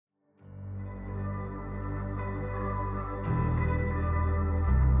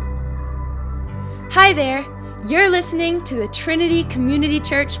Hi there. You're listening to the Trinity Community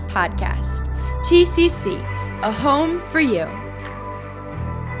Church podcast. TCC, a home for you.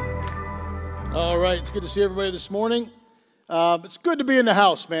 All right, it's good to see everybody this morning. It's good to be in the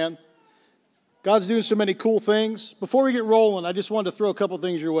house, man. God's doing so many cool things. Before we get rolling, I just wanted to throw a couple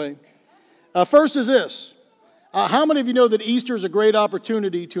things your way. First is this. How many of you know that Easter is a great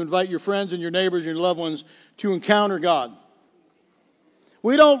opportunity to invite your friends and your neighbors and your loved ones to encounter God?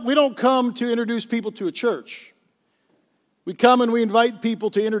 We don't come to introduce people to a church. We come and we invite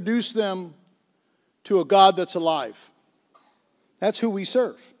people to introduce them to a God that's alive. That's who we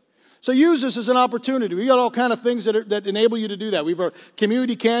serve. So use this as an opportunity. We got all kind of things that enable you to do that. We've our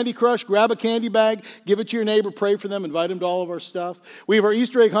community candy crush. Grab a candy bag, give it to your neighbor, pray for them, invite them to all of our stuff. We have our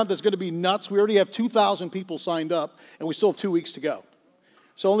Easter egg hunt that's going to be nuts. We already have 2,000 people signed up, and we still have 2 weeks to go.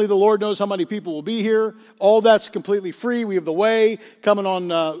 So only the Lord knows how many people will be here. All that's completely free. We have the Way coming on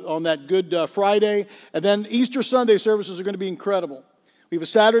that Good Friday. And then Easter Sunday services are going to be incredible. We have a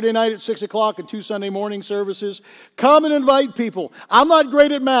Saturday night at 6 o'clock and 2 Sunday morning services. Come and invite people. I'm not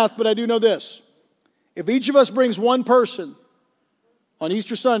great at math, but I do know this. If each of us brings one person on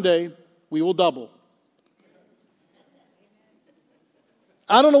Easter Sunday, we will double.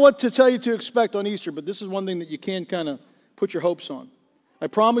 I don't know what to tell you to expect on Easter, but this is one thing that you can kind of put your hopes on. I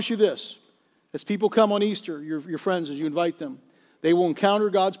promise you this. As people come on Easter, your friends, as you invite them, they will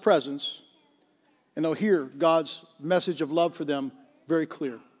encounter God's presence and they'll hear God's message of love for them very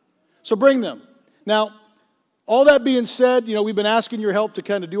clear. So bring them. Now, all that being said, we've been asking your help to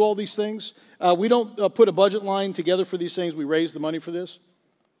kind of do all these things. We don't put a budget line together for these things. We raise the money for this.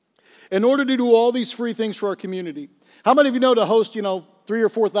 In order to do all these free things for our community, how many of you know to host, 3,000 or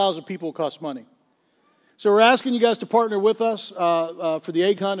 4,000 people costs money? So we're asking you guys to partner with us for the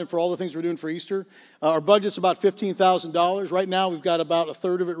egg hunt and for all the things we're doing for Easter. Our budget's about $15,000. Right now, we've got about a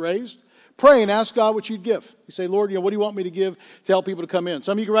third of it raised. Pray and ask God what you'd give. You say, Lord, what do you want me to give to help people to come in?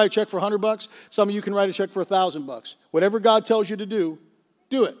 Some of you can write a check for $100. Some of you can write a check for $1,000. Whatever God tells you to do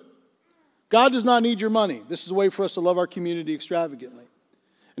it. God does not need your money. This is a way for us to love our community extravagantly.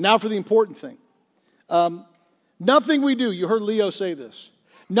 And now for the important thing. Nothing we do, you heard Leo say this,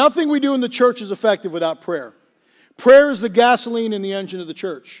 nothing we do in the church is effective without prayer. Prayer is the gasoline in the engine of the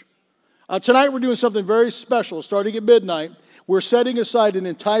church. Tonight we're doing something very special. Starting at midnight, we're setting aside an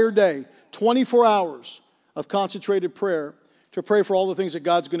entire day, 24 hours of concentrated prayer to pray for all the things that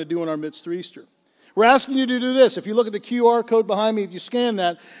God's going to do in our midst through Easter. We're asking you to do this. If you look at the QR code behind me, if you scan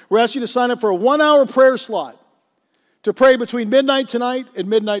that, we're asking you to sign up for a 1-hour prayer slot to pray between midnight tonight and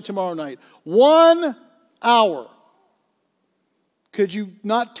midnight tomorrow night. 1 hour. Could you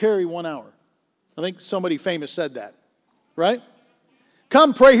not tarry 1 hour? I think somebody famous said that, right?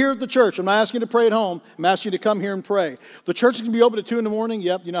 Come pray here at the church. I'm not asking you to pray at home. I'm asking you to come here and pray. The church is going to be open at 2 in the morning.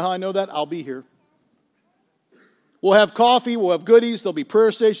 Yep, you know how I know that? I'll be here. We'll have coffee. We'll have goodies. There'll be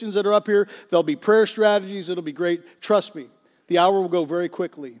prayer stations that are up here. There'll be prayer strategies. It'll be great. Trust me, the hour will go very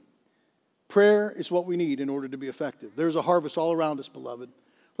quickly. Prayer is what we need in order to be effective. There's a harvest all around us, beloved.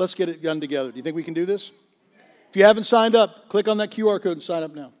 Let's get it done together. Do you think we can do this? If you haven't signed up, click on that QR code and sign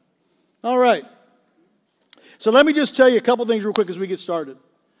up now. All right. So let me just tell you a couple things real quick as we get started.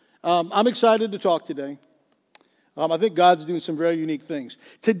 I'm excited to talk today. I think God's doing some very unique things.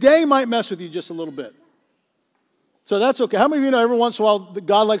 Today might mess with you just a little bit. So that's okay. How many of you know every once in a while that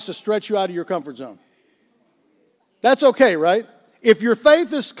God likes to stretch you out of your comfort zone? That's okay, right? If your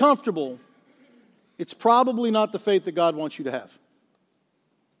faith is comfortable, it's probably not the faith that God wants you to have.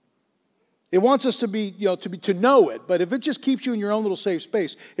 It wants us to be, to know it, but if it just keeps you in your own little safe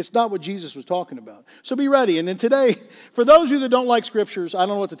space, it's not what Jesus was talking about. So be ready. And then today, for those of you that don't like scriptures, I don't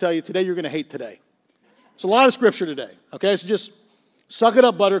know what to tell you. Today, you're going to hate today. It's a lot of scripture today. Okay, so just suck it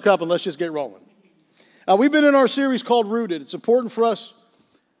up, Buttercup, and let's just get rolling. We've been in our series called Rooted. It's important for us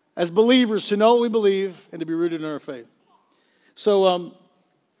as believers to know what we believe and to be rooted in our faith. So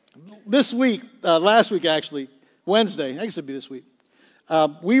this week, last week actually, Wednesday, I guess it'd be this week.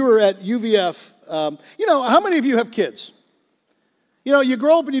 We were at UVF. How many of you have kids? You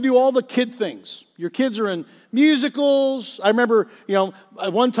grow up and you do all the kid things. Your kids are in musicals. I remember,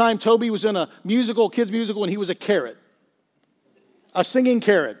 at one time Toby was in a kids musical, and he was a carrot. A singing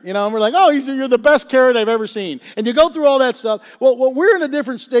carrot. And we're like, oh, you're the best carrot I've ever seen. And you go through all that stuff. Well, we're in a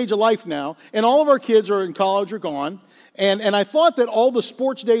different stage of life now, and all of our kids are in college or gone. And I thought that all the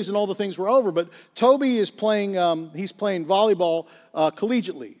sports days and all the things were over, but Toby is playing, he's playing volleyball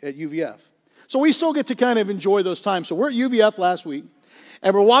collegiately at UVF. So we still get to kind of enjoy those times. So we're at UVF last week,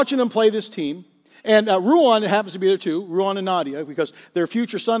 and we're watching them play this team. And Ruan happens to be there too, Ruan and Nadia, because their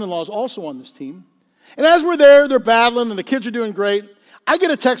future son-in-law is also on this team. And as we're there, they're battling, and the kids are doing great. I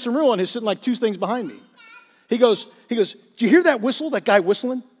get a text from Ruan, who's sitting like two things behind me. He goes, do you hear that whistle, that guy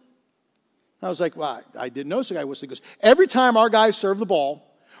whistling? I was like, well, I didn't notice the guy whistling. He goes, every time our guys serve the ball,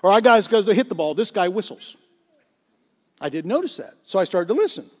 or our guys goes to hit the ball, this guy whistles. I didn't notice that. So I started to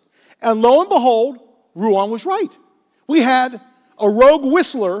listen. And lo and behold, Ruan was right. We had a rogue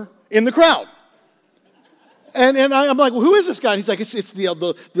whistler in the crowd. And I'm like, well, who is this guy? And he's like, it's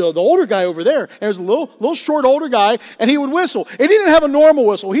the older guy over there. And there's a little short older guy, and he would whistle. And he didn't have a normal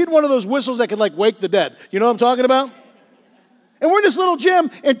whistle. He had one of those whistles that could like wake the dead. You know what I'm talking about? And we're in this little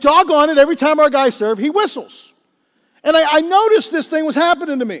gym, and doggone it, every time our guys serve, he whistles. And I noticed this thing was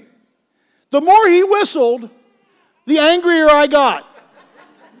happening to me. The more he whistled, the angrier I got.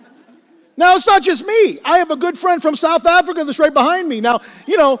 Now, it's not just me. I have a good friend from South Africa that's right behind me. Now,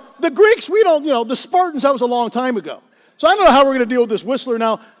 the Greeks, the Spartans, that was a long time ago. So I don't know how we're going to deal with this whistler.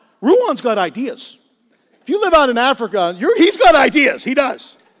 Now, Ruan's got ideas. If you live out in Africa, he's got ideas. He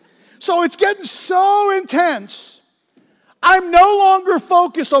does. So it's getting so intense. I'm no longer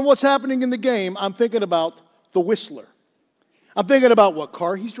focused on what's happening in the game. I'm thinking about the whistler. I'm thinking about what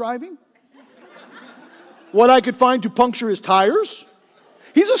car he's driving, what I could find to puncture his tires.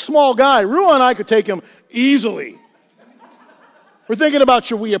 He's a small guy. Ruan and I could take him easily. We're thinking about,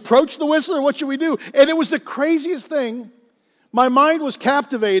 should we approach the whistler? What should we do? And it was the craziest thing. My mind was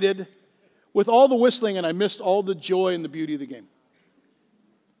captivated with all the whistling, and I missed all the joy and the beauty of the game.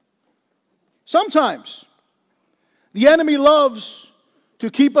 Sometimes the enemy loves to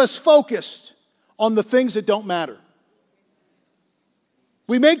keep us focused on the things that don't matter.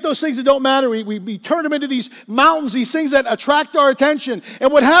 We make those things that don't matter. We turn them into these mountains, these things that attract our attention. And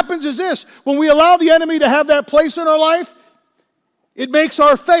what happens is this: when we allow the enemy to have that place in our life, it makes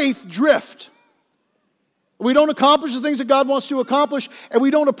our faith drift. We don't accomplish the things that God wants to accomplish, and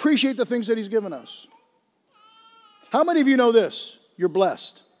we don't appreciate the things that He's given us. How many of you know this? You're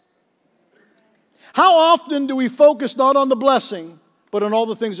blessed. How often do we focus not on the blessing, but on all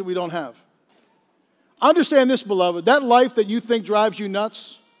the things that we don't have? Understand this, beloved. That life that you think drives you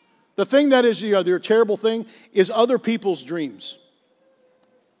nuts, the thing that is your terrible thing, is other people's dreams.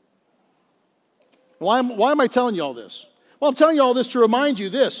 Why am I telling you all this? Well, I'm telling you all this to remind you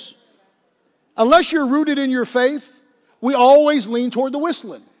this. Unless you're rooted in your faith, we always lean toward the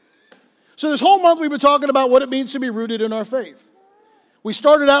whistling. So this whole month we've been talking about what it means to be rooted in our faith. We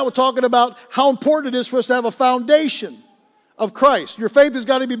started out with talking about how important it is for us to have a foundation of Christ. Your faith has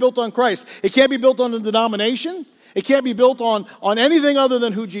got to be built on Christ. It can't be built on a denomination. It can't be built on anything other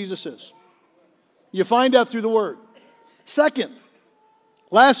than who Jesus is. You find that through the Word. Second,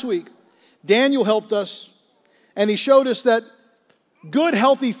 last week, Daniel helped us, and he showed us that good,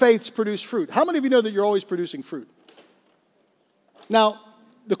 healthy faiths produce fruit. How many of you know that you're always producing fruit? Now,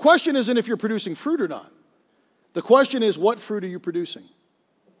 the question isn't if you're producing fruit or not. The question is, what fruit are you producing?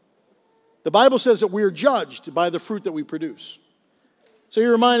 The Bible says that we are judged by the fruit that we produce. So he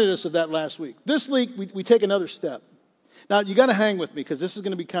reminded us of that last week. This week, we take another step. Now, you got to hang with me because this is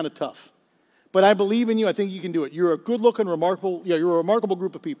going to be kind of tough. But I believe in you. I think you can do it. You're a good-looking, remarkable, you're a remarkable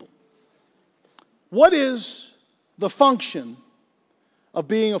group of people. What is the function of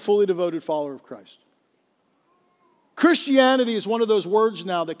being a fully devoted follower of Christ? Christianity is one of those words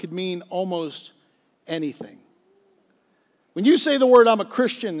now that could mean almost anything. When you say the word, I'm a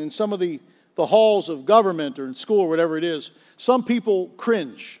Christian, in some of the halls of government or in school or whatever it is, some people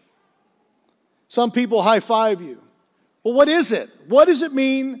cringe. Some people high-five you. Well, what is it? What does it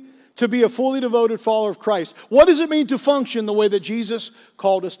mean to be a fully devoted follower of Christ? What does it mean to function the way that Jesus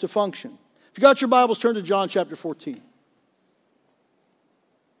called us to function? If you got your Bibles, turn to John chapter 14.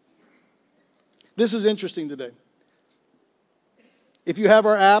 This is interesting today. If you have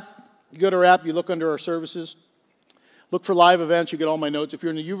our app, you go to our app, you look under our services. Look for live events, you get all my notes. If you're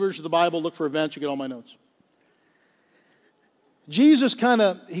in the YouVersion of the Bible, look for events, you get all my notes. Jesus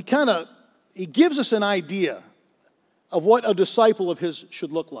he gives us an idea of what a disciple of His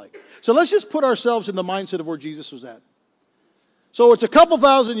should look like. So let's just put ourselves in the mindset of where Jesus was at. So it's a couple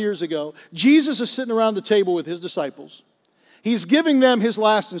thousand years ago. Jesus is sitting around the table with His disciples. He's giving them His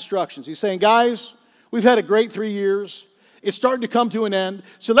last instructions. He's saying, guys, we've had a great 3 years. It's starting to come to an end.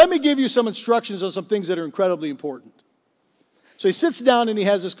 So let me give you some instructions on some things that are incredibly important. So he sits down and he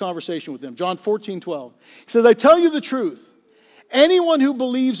has this conversation with them. John 14:12. He says, I tell you the truth. Anyone who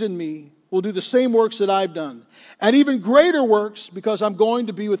believes in me will do the same works that I've done, and even greater works, because I'm going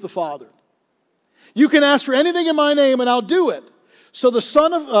to be with the Father. You can ask for anything in my name, and I'll do it. So the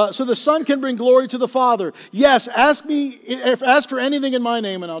Son can bring glory to the Father. Yes, ask for anything in my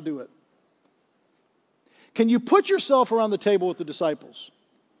name, and I'll do it. Can you put yourself around the table with the disciples?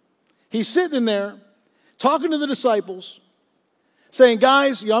 He's sitting in there, talking to the disciples. saying,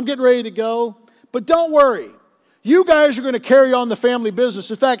 guys, I'm getting ready to go, but don't worry. You guys are going to carry on the family business.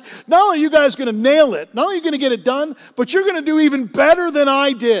 In fact, not only are you guys going to nail it, not only are you going to get it done, but you're going to do even better than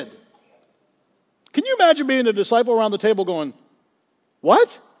I did. Can you imagine being a disciple around the table going,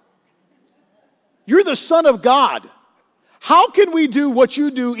 what? You're the Son of God. How can we do what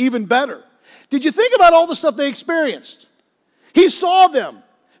you do even better? Did you think about all the stuff they experienced? He saw them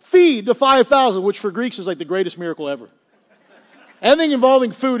feed the 5,000, which for Greeks is like the greatest miracle ever. Anything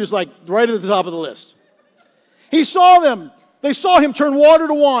involving food is like right at the top of the list. He saw them. They saw him turn water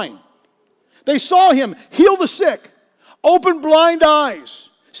to wine. They saw him heal the sick, open blind eyes,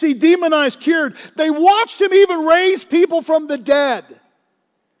 see demon eyes cured. They watched him even raise people from the dead.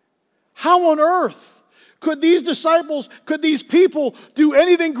 How on earth could these disciples, could these people do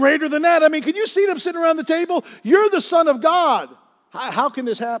anything greater than that? I mean, can you see them sitting around the table? You're the Son of God. How can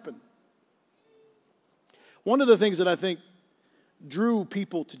this happen? One of the things that I think drew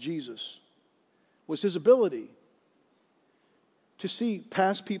people to Jesus was his ability to see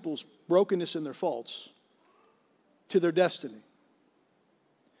past people's brokenness and their faults to their destiny.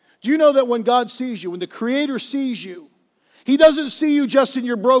 Do you know that when God sees you, when the Creator sees you, He doesn't see you just in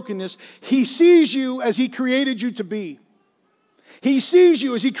your brokenness. He sees you as He created you to be. He sees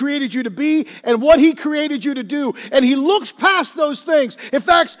you as He created you to be and what He created you to do. And He looks past those things. In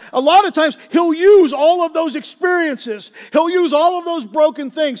fact, a lot of times He'll use all of those experiences. He'll use all of those broken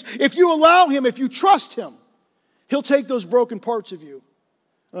things. If you allow Him, if you trust Him, He'll take those broken parts of you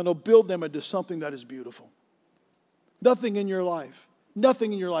and He'll build them into something that is beautiful. Nothing in your life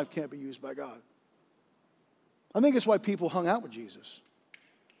can't be used by God. I think it's why people hung out with Jesus.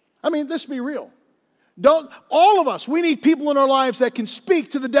 I mean, let's be real. All of us, we need people in our lives that can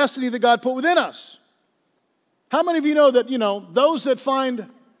speak to the destiny that God put within us. How many of you know that, those that find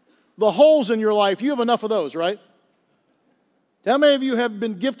the holes in your life, you have enough of those, right? How many of you have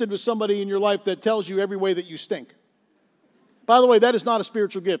been gifted with somebody in your life that tells you every way that you stink? By the way, that is not a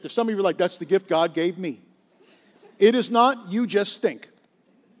spiritual gift. If some of you are like, that's the gift God gave me. It is not, you just stink.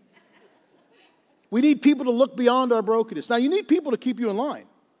 We need people to look beyond our brokenness. Now, you need people to keep you in line.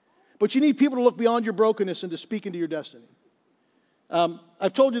 But you need people to look beyond your brokenness and to speak into your destiny.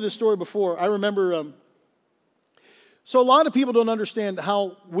 I've told you this story before. I remember, so a lot of people don't understand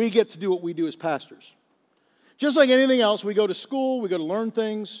how we get to do what we do as pastors. Just like anything else, we go to school, we go to learn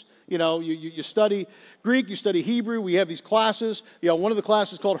things. You study Greek, you study Hebrew. We have these classes. One of the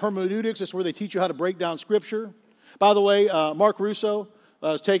classes is called hermeneutics. It's where they teach you how to break down Scripture. By the way, Mark Russo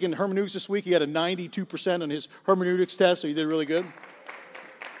has taken hermeneutics this week. He had a 92% on his hermeneutics test, so he did really good.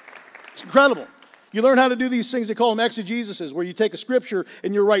 It's incredible. You learn how to do these things, they call them exegesis, where you take a scripture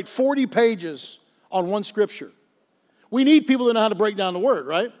and you write 40 pages on one scripture. We need people that know how to break down the word,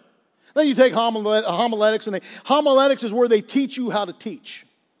 right? Then you take homiletics, and homiletics is where they teach you how to teach.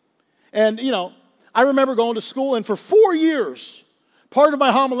 And, I remember going to school, and for 4 years, part of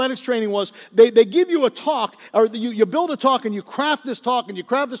my homiletics training was they give you a talk, or you build a talk, and you craft this talk, and you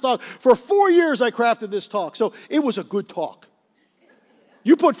craft this talk. For 4 years, I crafted this talk. So it was a good talk.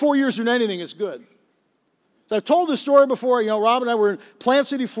 You put 4 years in anything, it's good. So I've told this story before. Rob and I were in Plant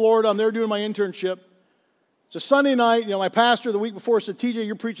City, Florida. I'm there doing my internship. It's a Sunday night. My pastor the week before said, TJ,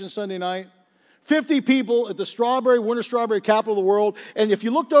 you're preaching Sunday night. 50 people at the winter strawberry capital of the world. And if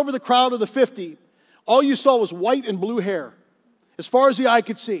you looked over the crowd of the 50, all you saw was white and blue hair, as far as the eye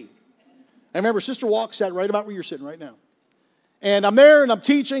could see. I remember Sister Walk sat right about where you're sitting right now. And I'm there and I'm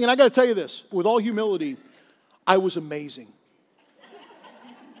teaching, and I got to tell you this, with all humility, I was amazing.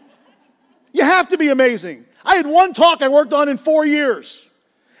 You have to be amazing. I had one talk I worked on in 4 years.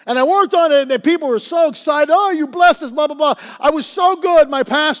 And I worked on it, and people were so excited. Oh, you blessed us, blah, blah, blah. I was so good. My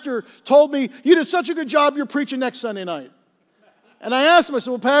pastor told me, you did such a good job, you're preaching next Sunday night. And I asked him, I said,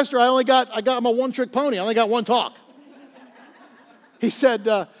 well, Pastor, I'm a one-trick pony. I only got one talk. I said,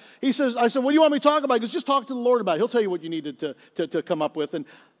 what do you want me to talk about? He goes, just talk to the Lord about it. He'll tell you what you needed to come up with. And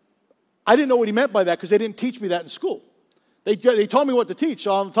I didn't know what he meant by that because they didn't teach me that in school. They told me what to teach,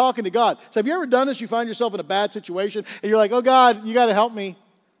 so I'm talking to God. So have you ever done this? You find yourself in a bad situation, and you're like, oh, God, you got to help me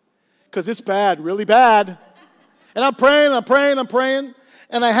because it's bad, really bad. And I'm praying,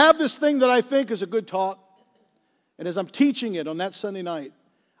 and I have this thing that I think is a good talk. And as I'm teaching it on that Sunday night,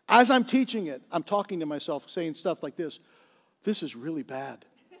 as I'm teaching it, I'm talking to myself, saying stuff like this. This is really bad.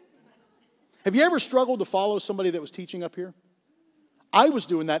 Have you ever struggled to follow somebody that was teaching up here? I was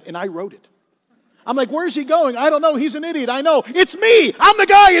doing that, and I wrote it. I'm like, where's he going? I don't know. He's an idiot. I know. It's me. I'm the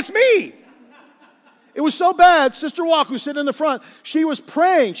guy. It's me. It was so bad. Sister Walk, who's sitting in the front, she was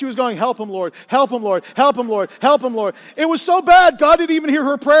praying. She was going, help him, Lord. Help him, Lord. Help him, Lord. Help him, Lord. It was so bad, God didn't even hear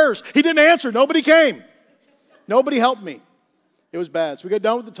her prayers. He didn't answer. Nobody came. Nobody helped me. It was bad. So we got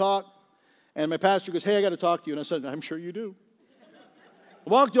done with the talk, and my pastor goes, hey, I got to talk to you. And I said, I'm sure you do. I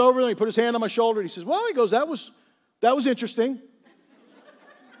walked over, and he put his hand on my shoulder, and he says, well, he goes, that was interesting.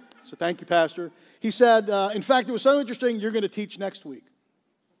 So thank you, Pastor. He said, in fact, it was so interesting, you're going to teach next week.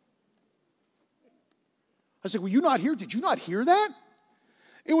 I said, were you not here? Did you not hear that?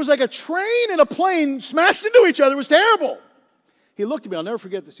 It was like a train and a plane smashed into each other. It was terrible. He looked at me. I'll never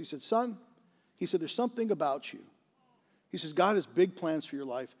forget this. He said, son, he said, there's something about you. He says, God has big plans for your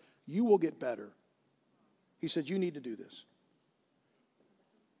life. You will get better. He said, you need to do this.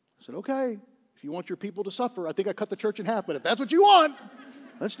 I said, okay, if you want your people to suffer, I think I cut the church in half, but if that's what you want,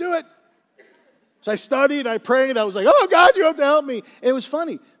 let's do it. So I studied, I prayed, I was like, oh God, you have to help me. And it was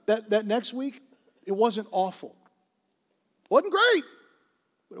funny. That next week, it wasn't awful. It wasn't great,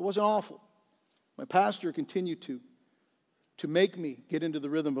 but it wasn't awful. My pastor continued to make me get into the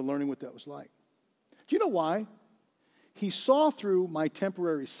rhythm of learning what that was like. Do you know why? He saw through my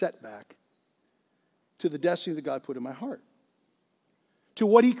temporary setback to the destiny that God put in my heart, to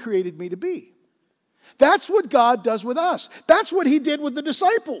what He created me to be. That's what God does with us. That's what He did with the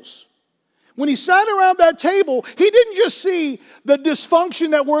disciples. When He sat around that table, He didn't just see the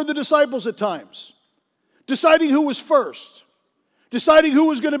dysfunction that were the disciples at times, deciding who was first, deciding who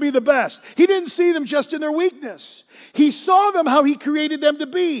was going to be the best. He didn't see them just in their weakness. He saw them how He created them to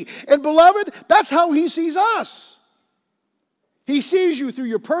be. And beloved, that's how He sees us. He sees you through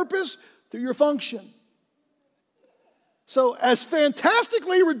your purpose, through your function. So as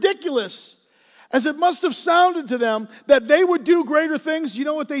fantastically ridiculous as it must have sounded to them that they would do greater things, you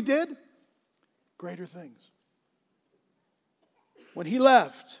know what they did? Greater things. When He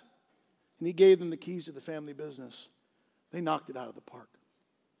left and He gave them the keys to the family business, they knocked it out of the park.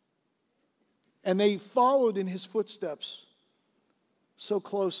 And they followed in His footsteps so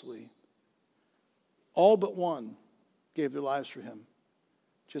closely. All but one gave their lives for Him,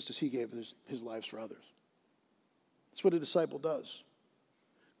 just as He gave his lives for others. That's what a disciple does.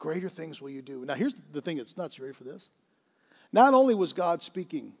 Greater things will you do. Now here's the thing that's nuts. You ready for this? Not only was God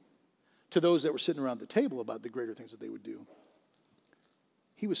speaking to those that were sitting around the table about the greater things that they would do,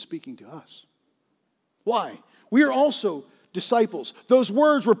 He was speaking to us. Why? We are also disciples. Those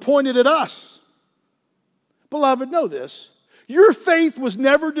words were pointed at us. Beloved, know this. Your faith was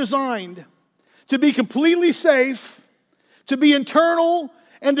never designed to be completely safe, to be internal,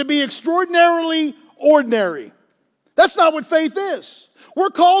 and to be extraordinarily ordinary. That's not what faith is. We're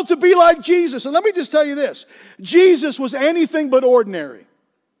called to be like Jesus. And let me just tell you this. Jesus was anything but ordinary.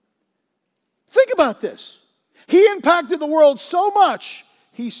 Think about this. He impacted the world so much,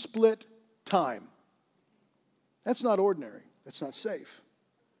 He split time. That's not ordinary. That's not safe.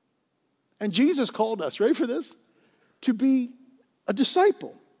 And Jesus called us, ready for this? To be a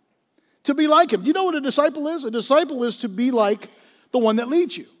disciple. To be like Him. Do you know what a disciple is? A disciple is to be like the one that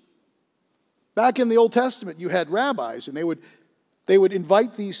leads you. Back in the Old Testament, you had rabbis, and they would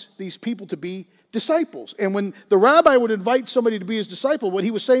invite these people to be disciples. And when the rabbi would invite somebody to be his disciple, what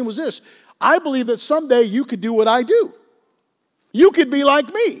he was saying was this: I believe that someday you could do what I do. You could be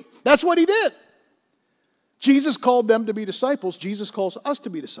like me. That's what he did. Jesus called them to be disciples. Jesus calls us to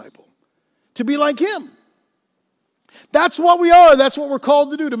be disciples, to be like Him. That's what we are. That's what we're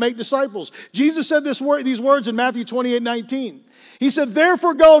called to do, to make disciples. Jesus said these words in Matthew 28:19. He said,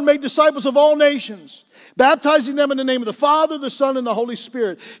 therefore go and make disciples of all nations, baptizing them in the name of the Father, the Son, and the Holy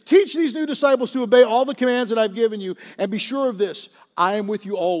Spirit. Teach these new disciples to obey all the commands that I've given you, and be sure of this: I am with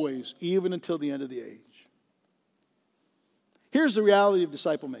you always, even until the end of the age. Here's the reality of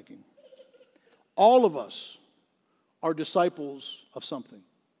disciple making. All of us are disciples of something.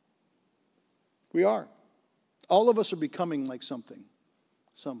 We are. All of us are becoming like something,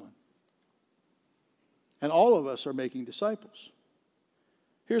 someone. And all of us are making disciples.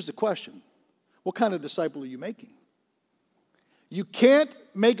 Here's the question: what kind of disciple are you making? You can't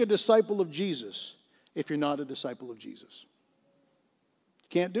make a disciple of Jesus if you're not a disciple of Jesus. You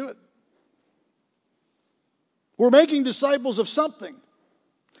can't do it. We're making disciples of something.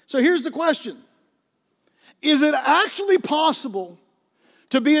 So here's the question: is it actually possible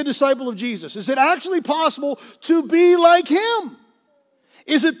to be a disciple of Jesus? Is it actually possible to be like Him?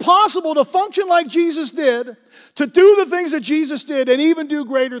 Is it possible to function like Jesus did, to do the things that Jesus did, and even do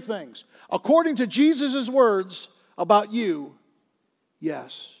greater things? According to Jesus' words about you,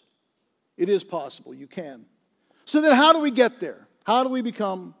 yes, it is possible. You can. So then how do we get there? How do we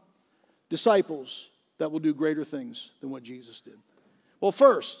become disciples that will do greater things than what Jesus did? Well,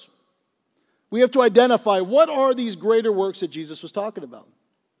 first, we have to identify what are these greater works that Jesus was talking about.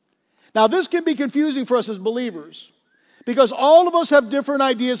 Now, this can be confusing for us as believers, because all of us have different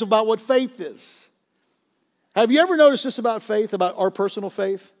ideas about what faith is. Have you ever noticed this about faith, about our personal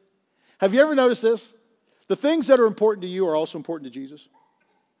faith? Have you ever noticed this? The things that are important to you are also important to Jesus.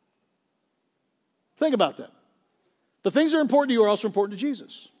 Think about that. The things that are important to you are also important to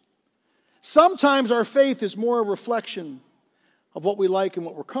Jesus. Sometimes our faith is more a reflection of what we like and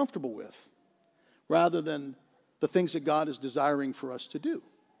what we're comfortable with, rather than the things that God is desiring for us to do.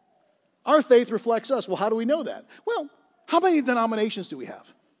 Our faith reflects us. Well, how do we know that? Well, how many denominations do we have?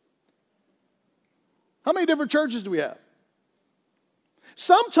 How many different churches do we have?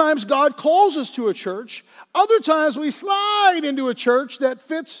 Sometimes God calls us to a church. Other times we slide into a church that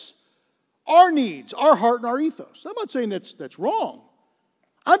fits our needs, our heart, and our ethos. I'm not saying that's wrong.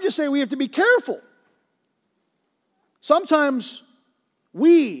 I'm just saying we have to be careful. Sometimes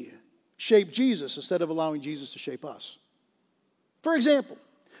we shape Jesus instead of allowing Jesus to shape us. For example,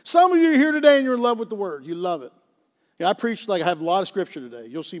 some of you are here today and you're in love with the Word. You love it. I preach like I have a lot of Scripture today.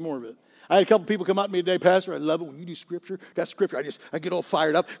 You'll see more of it. I had a couple people come up to me today, Pastor, I love it when you do Scripture. That's Scripture. I get all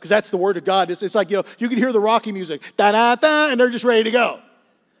fired up because that's the Word of God. It's like, you can hear the Rocky music, da-da-da, and they're just ready to go.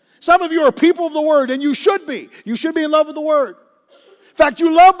 Some of you are people of the Word, and you should be. You should be in love with the Word. In fact,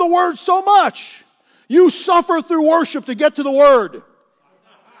 you love the Word so much, you suffer through worship to get to the Word.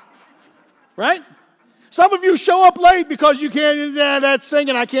 Right? Some of you show up late because you can't, that's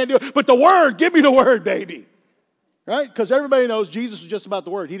singing, I can't do it. But the Word, give me the Word, baby. Right? Because everybody knows Jesus was just about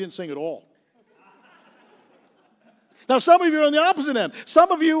the Word. He didn't sing at all. Now, some of you are on the opposite end.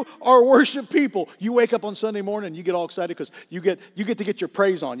 Some of you are worship people. You wake up on Sunday morning and you get all excited because you get to get your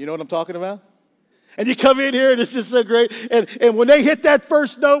praise on. You know what I'm talking about? And you come in here and it's just so great. And when they hit that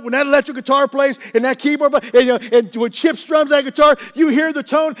first note, when that electric guitar plays and that keyboard, and when Chip strums that guitar, you hear the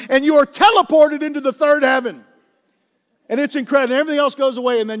tone and you are teleported into the third heaven. And it's incredible. And everything else goes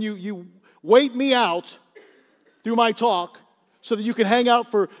away, and then you wait me out through my talk so that you can hang out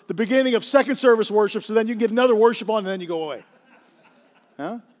for the beginning of second service worship, so then you can get another worship on and then you go away.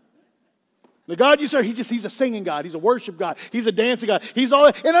 Huh? The God you serve, he's a singing God. He's a worship God. He's a dancing God. He's all,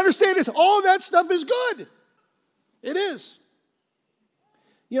 and understand this, all that stuff is good. It is.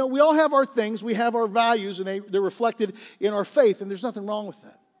 We all have our things. We have our values, and they're reflected in our faith, and there's nothing wrong with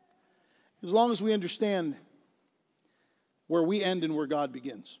that. As long as we understand where we end and where God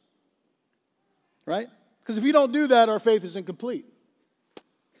begins. Right? Because if you don't do that, our faith is incomplete.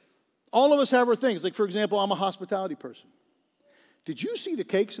 All of us have our things. Like, for example, I'm a hospitality person. Did you see the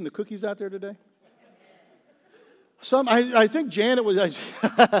cakes and the cookies out there today? I think Janet was,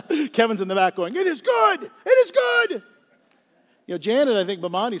 Kevin's in the back going, it is good, it is good. Janet, I think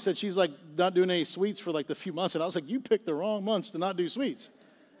Bamani said she's like not doing any sweets for like the few months. And I was like, you picked the wrong months to not do sweets.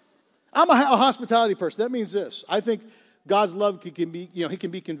 I'm a hospitality person. That means this. I think God's love can be, He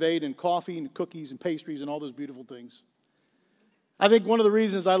can be conveyed in coffee and cookies and pastries and all those beautiful things. I think one of the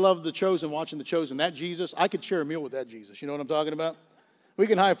reasons I love The Chosen, watching The Chosen, that Jesus, I could share a meal with that Jesus. You know what I'm talking about? We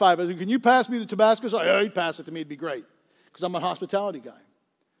can high five. Can you pass me the Tabasco sauce? Oh, he'd pass it to me. It'd be great. Because I'm a hospitality guy.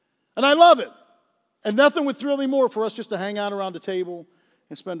 And I love it. And nothing would thrill me more for us just to hang out around the table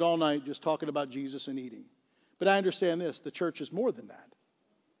and spend all night just talking about Jesus and eating. But I understand this. The church is more than that.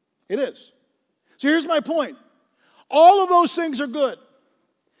 It is. So here's my point. All of those things are good.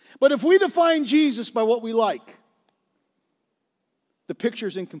 But if we define Jesus by what we like, the picture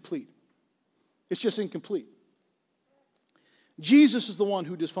is incomplete. It's just incomplete. Jesus is the one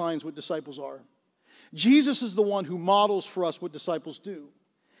who defines what disciples are. Jesus is the one who models for us what disciples do.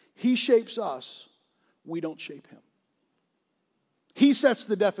 He shapes us. We don't shape Him. He sets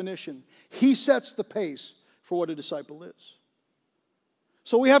the definition. He sets the pace for what a disciple is.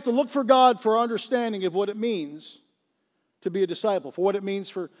 So we have to look for God for our understanding of what it means to be a disciple, for what it means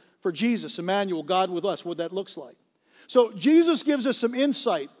for Jesus, Emmanuel, God with us, what that looks like. So Jesus gives us some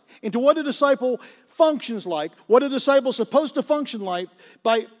insight into what a disciple functions like, what a disciple is supposed to function like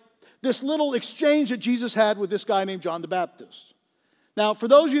by this little exchange that Jesus had with this guy named John the Baptist. Now, for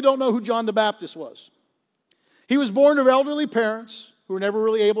those of you who don't know who John the Baptist was, he was born of elderly parents who were never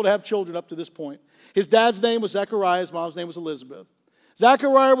really able to have children up to this point. His dad's name was Zechariah, his mom's name was Elizabeth.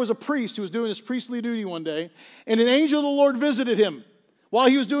 Zechariah was a priest who was doing his priestly duty one day, and an angel of the Lord visited him while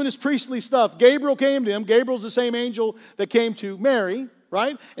he was doing his priestly stuff. Gabriel came to him. Gabriel's the same angel that came to Mary,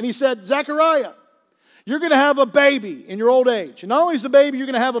 right? And he said, Zechariah, you're going to have a baby in your old age. And not only is the baby, you're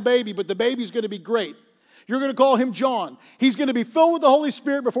going to have a baby, but the baby's going to be great. You're going to call him John. He's going to be filled with the Holy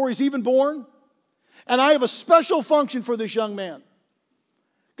Spirit before he's even born. And I have a special function for this young man.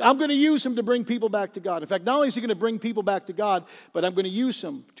 I'm going to use him to bring people back to God. In fact, not only is he going to bring people back to God, but I'm going to use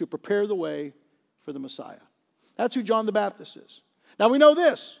him to prepare the way for the Messiah. That's who John the Baptist is. Now we know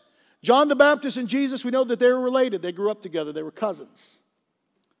this. John the Baptist and Jesus, we know that they were related. They grew up together. They were cousins.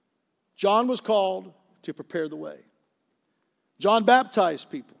 John was called to prepare the way. John baptized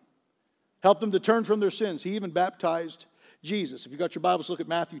people, helped them to turn from their sins. He even baptized Jesus. If you've got your Bibles, look at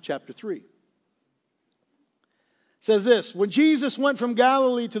Matthew chapter 3. It says this, when Jesus went from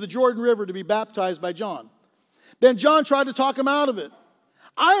Galilee to the Jordan River to be baptized by John, then John tried to talk him out of it.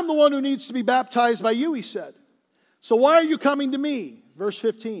 I am the one who needs to be baptized by you, he said. So why are you coming to me? Verse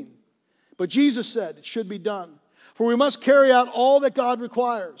 15. But Jesus said, it should be done, for we must carry out all that God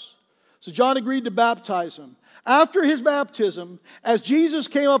requires. So John agreed to baptize him. After his baptism, as Jesus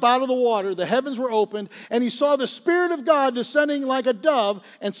came up out of the water, the heavens were opened, and he saw the Spirit of God descending like a dove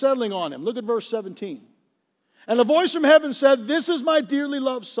and settling on him. Look at verse 17. And a voice from heaven said, this is my dearly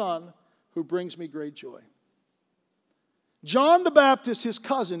loved Son, who brings me great joy. John the Baptist, his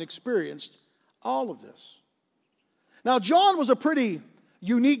cousin, experienced all of this. Now, John was a pretty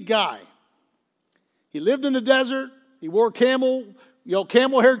unique guy. He lived in the desert. He wore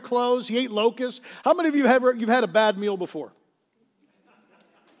camel-haired clothes. He ate locusts. How many of you you've had a bad meal before?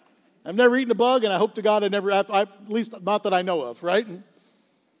 I've never eaten a bug, and I hope to God I never, at least not that I know of, right?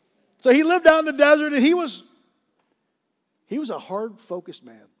 So he lived out in the desert, and he was a hard-focused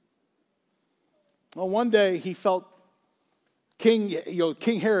man. Well, one day he felt King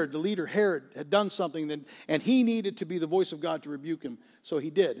Herod, the leader Herod, had done something, and he needed to be the voice of God to rebuke him. So he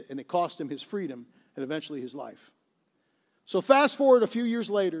did, and it cost him his freedom and eventually his life. So fast forward a few years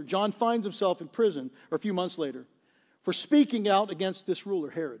later, John finds himself in prison, or a few months later, for speaking out against this ruler,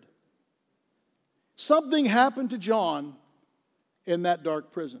 Herod. Something happened to John in that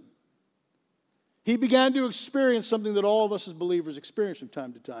dark prison. He began to experience something that all of us as believers experience from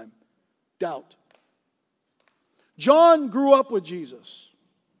time to time: doubt. John grew up with Jesus.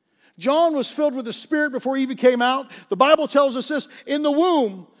 John was filled with the Spirit before he even came out. The Bible tells us this: in the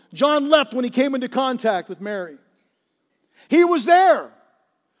womb, John leapt when he came into contact with Mary. He was there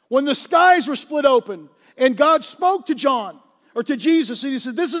when the skies were split open and God spoke to John, or to Jesus, and he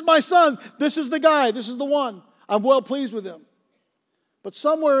said, this is my son, this is the guy, this is the one. I'm well pleased with him. But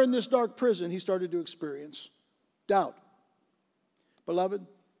somewhere in this dark prison, he started to experience doubt. Beloved,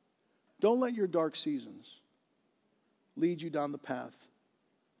 don't let your dark seasons lead you down the path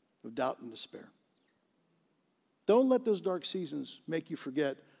of doubt and despair. Don't let those dark seasons make you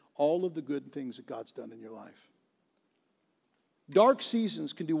forget all of the good things that God's done in your life. Dark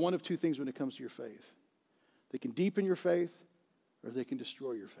seasons can do one of two things when it comes to your faith. They can deepen your faith, or they can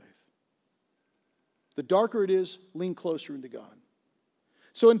destroy your faith. The darker it is, lean closer into God.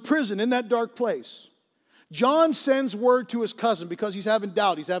 So in prison, in that dark place, John sends word to his cousin because he's having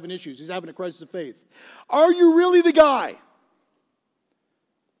doubt, he's having issues, he's having a crisis of faith. Are you really the guy?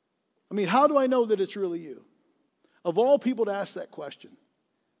 I mean, how do I know that it's really you? Of all people to ask that question,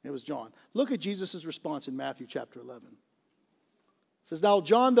 it was John. Look at Jesus' response in Matthew chapter 11. It says, now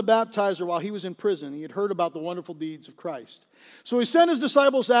John the Baptizer, while he was in prison, he had heard about the wonderful deeds of Christ. So he sent his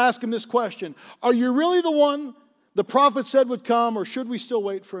disciples to ask him this question: are you really the one the prophet said would come, or should we still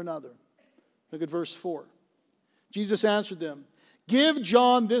wait for another? Look at verse 4. Jesus answered them, give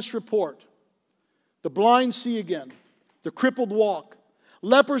John this report. The blind see again, the crippled walk,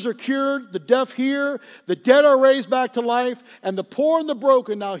 lepers are cured, the deaf hear, the dead are raised back to life, and the poor and the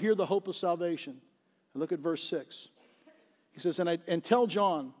broken now hear the hope of salvation. And look at verse 6. He says, and tell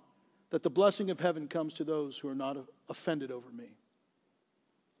John that the blessing of heaven comes to those who are not offended over me.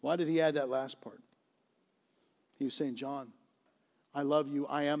 Why did he add that last part? He was saying, John, I love you,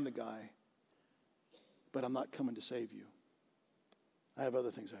 I am the guy, but I'm not coming to save you. I have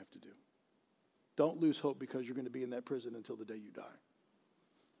other things I have to do. Don't lose hope because you're going to be in that prison until the day you die.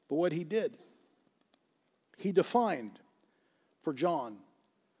 But what he did, he defined for John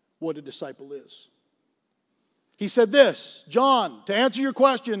what a disciple is. He said this: John, to answer your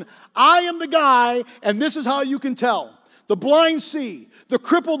question, I am the guy, and this is how you can tell. The blind see, the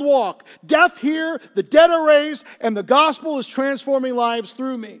crippled walk, deaf hear, the dead are raised, and the gospel is transforming lives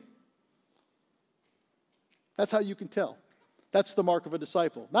through me. That's how you can tell. That's the mark of a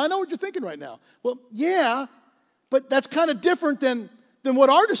disciple. Now, I know what you're thinking right now. Well, yeah, but that's kind of different than what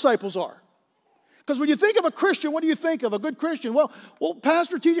our disciples are. Because when you think of a Christian, what do you think of? A good Christian? Well,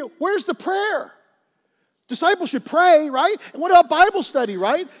 Pastor TJ, where's the prayer? Disciples should pray, right? And what about Bible study,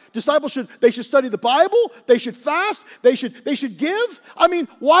 right? Disciples should study the Bible, they should fast, they should give. I mean,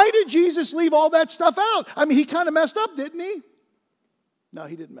 why did Jesus leave all that stuff out? I mean, he kind of messed up, didn't he? No,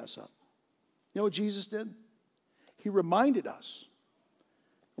 he didn't mess up. You know what Jesus did? He reminded us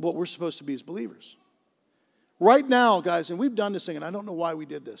of what we're supposed to be as believers. Right now, guys, and we've done this thing, and I don't know why we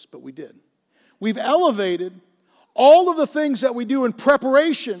did this, but we did. We've elevated all of the things that we do in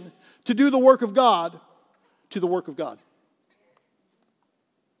preparation to do the work of God to the work of God.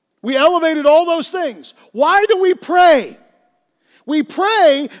 We elevated all those things. Why do we pray? We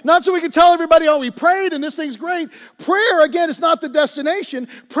pray not so we can tell everybody, oh, we prayed and this thing's great. Prayer, again, is not the destination.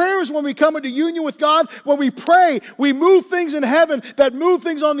 Prayer is when we come into union with God. When we pray, we move things in heaven that move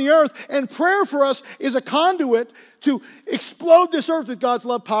things on the earth. And prayer for us is a conduit to explode this earth with God's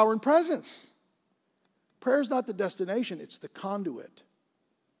love, power, and presence. Prayer is not the destination. It's the conduit.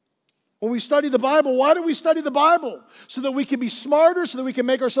 When we study the Bible, why do we study the Bible? So that we can be smarter, so that we can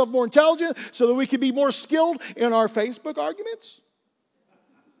make ourselves more intelligent, so that we can be more skilled in our Facebook arguments?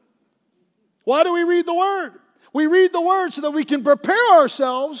 Why do we read the Word? We read the Word so that we can prepare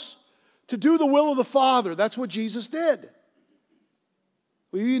ourselves to do the will of the Father. That's what Jesus did.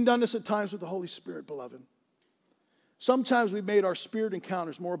 We've even done this at times with the Holy Spirit, beloved. Sometimes we've made our spirit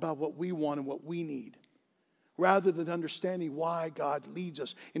encounters more about what we want and what we need, rather than understanding why God leads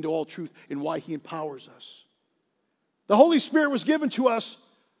us into all truth and why He empowers us. The Holy Spirit was given to us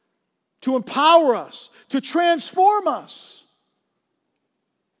to empower us, to transform us.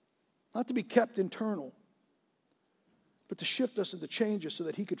 Not to be kept internal, but to shift us and to change us so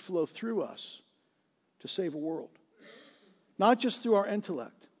that He could flow through us to save a world. Not just through our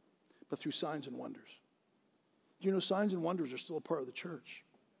intellect, but through signs and wonders. You know, signs and wonders are still a part of the church.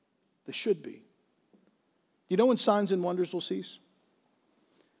 They should be. You know when signs and wonders will cease?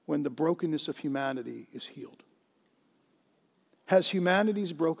 When the brokenness of humanity is healed. Has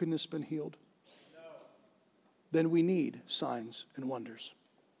humanity's brokenness been healed? No. Then we need signs and wonders.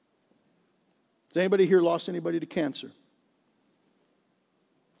 Has anybody here lost anybody to cancer?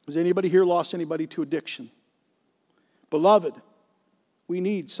 Has anybody here lost anybody to addiction? Beloved, we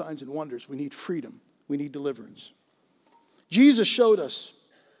need signs and wonders. We need freedom. We need deliverance. Jesus showed us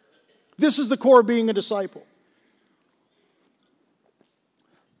this is the core of being a disciple.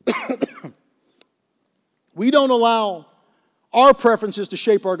 We don't allow our preferences to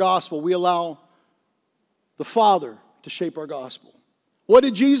shape our gospel. We allow the Father to shape our gospel. What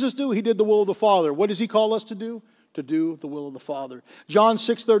did Jesus do? He did the will of the Father. What does He call us to do? To do the will of the Father. John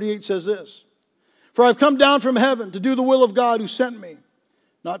 6:38 says this, "For I've come down from heaven to do the will of God who sent me,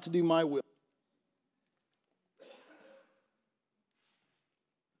 not to do my will."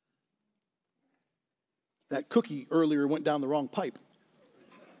 That cookie earlier went down the wrong pipe.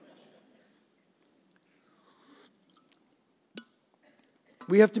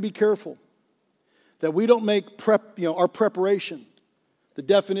 We have to be careful that we don't make our preparation the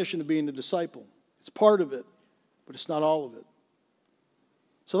definition of being a disciple. It's part of it, but it's not all of it.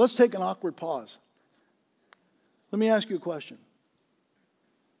 So let's take an awkward pause. Let me ask you a question.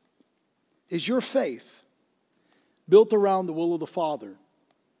 Is your faith built around the will of the Father,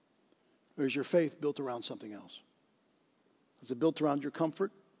 or is your faith built around something else? Is it built around your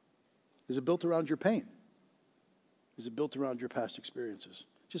comfort? Is it built around your pain? Is it built around your past experiences?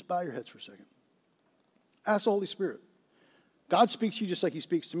 Just bow your heads for a second. Ask the Holy Spirit. God speaks to you just like He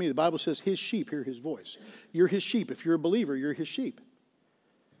speaks to me. The Bible says His sheep hear His voice. You're His sheep. If you're a believer, you're His sheep.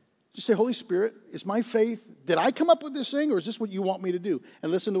 Just say, Holy Spirit, is my faith, did I come up with this thing, or is this what you want me to do?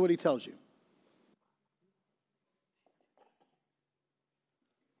 And listen to what He tells you.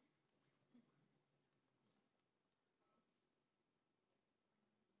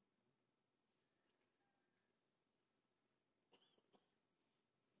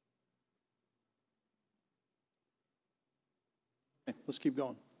 Okay, let's keep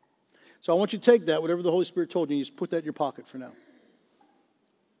going. So I want you to take that, whatever the Holy Spirit told you, and just put that in your pocket for now.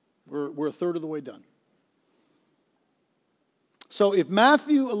 We're a third of the way done. So if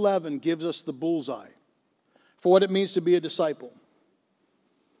Matthew 11 gives us the bullseye for what it means to be a disciple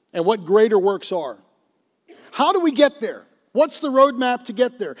and what greater works are, how do we get there? What's the roadmap to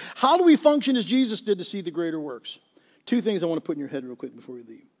get there? How do we function as Jesus did to see the greater works? Two things I want to put in your head real quick before we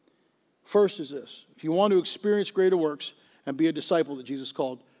leave. First is this. If you want to experience greater works and be a disciple that Jesus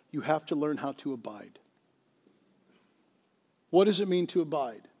called, you have to learn how to abide. What does it mean to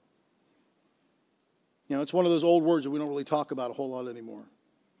abide? You know, it's one of those old words that we don't really talk about a whole lot anymore.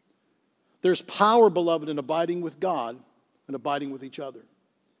 There's power, beloved, in abiding with God and abiding with each other.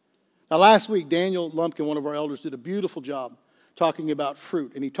 Now, last week, Daniel Lumpkin, one of our elders, did a beautiful job talking about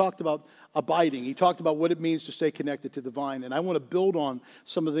fruit. And he talked about abiding. He talked about what it means to stay connected to the vine. And I want to build on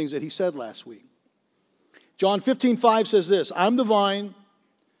some of the things that he said last week. John 15:5 says this, I'm the vine,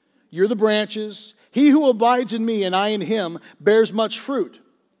 you're the branches. He who abides in me and I in him bears much fruit.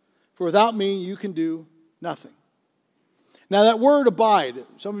 For without me, you can do nothing. Now that word abide,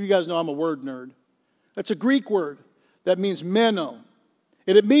 some of you guys know I'm a word nerd. That's a Greek word that means meno.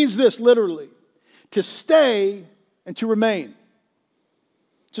 And it means this literally, to stay and to remain.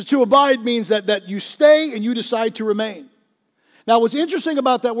 So to abide means that you stay and you decide to remain. Now, what's interesting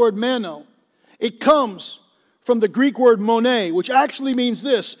about that word meno, it comes from the Greek word mone, which actually means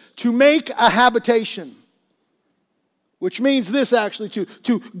this, to make a habitation. Which means this actually,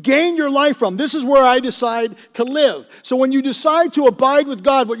 to gain your life from. This is where I decide to live. So when you decide to abide with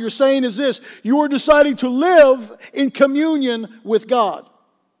God, what you're saying is this, you are deciding to live in communion with God.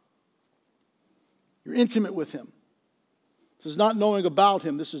 You're intimate with Him. This is not knowing about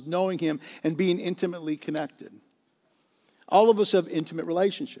Him, this is knowing Him and being intimately connected. All of us have intimate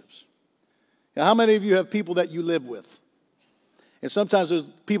relationships. Now, how many of you have people that you live with? And sometimes those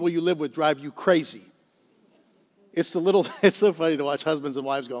people you live with drive you crazy. It's so funny to watch husbands and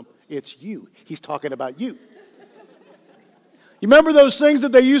wives go, it's you. He's talking about you. You remember those things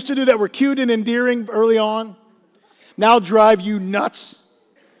that they used to do that were cute and endearing early on? Now drive you nuts.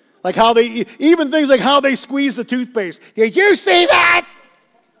 Like even things like how they squeeze the toothpaste. Did you see that?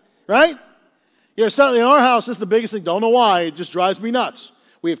 Right? You know, certainly in our house, this is the biggest thing. Don't know why. It just drives me nuts.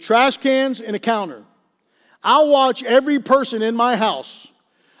 We have trash cans and a counter. I'll watch every person in my house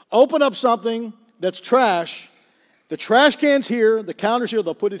open up something that's trash. The trash can's here, the counter's here,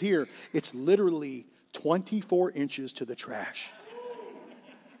 they'll put it here. It's literally 24 inches to the trash.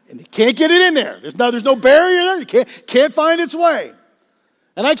 And you can't get it in there. There's no barrier there. You can't find its way.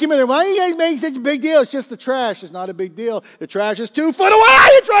 And I came in there, why do you guys make such a big deal? It's just the trash. It's not a big deal. The trash is 2 foot away.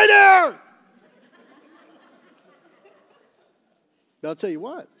 It's right there. But I'll tell you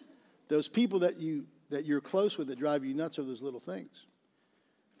what. Those people that you're close with that drive you nuts are those little things.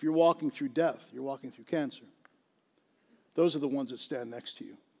 If you're walking through death, you're walking through cancer. Those are the ones that stand next to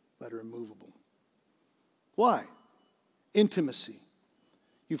you, that are immovable. Why? Intimacy.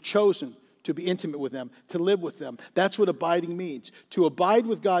 You've chosen to be intimate with them, to live with them. That's what abiding means. To abide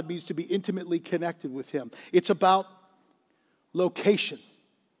with God means to be intimately connected with Him. It's about location.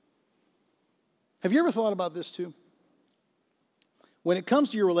 Have you ever thought about this too? When it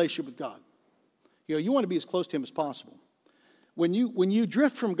comes to your relationship with God, you want to be as close to Him as possible. When you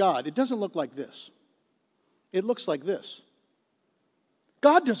drift from God, it doesn't look like this. It looks like this.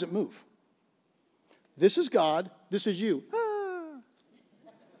 God doesn't move. This is God. This is you.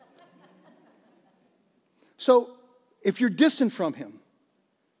 So, if you're distant from Him,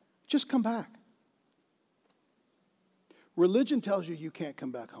 just come back. Religion tells you you can't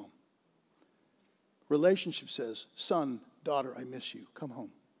come back home. Relationship says, son, daughter, I miss you. Come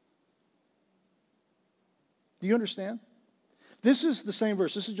home. Do you understand? This is the same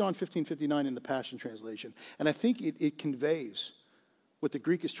verse. This is John 15:59 in the Passion Translation. And I think it conveys what the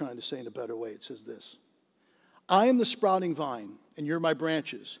Greek is trying to say in a better way. It says this. I am the sprouting vine, and you're my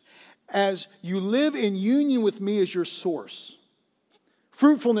branches. As you live in union with me as your source,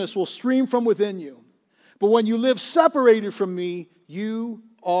 fruitfulness will stream from within you. But when you live separated from me, you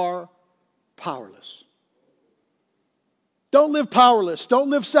are powerless. Don't live powerless. Don't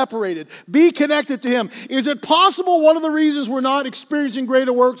live separated. Be connected to Him. Is it possible one of the reasons we're not experiencing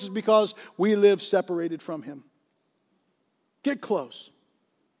greater works is because we live separated from Him? Get close.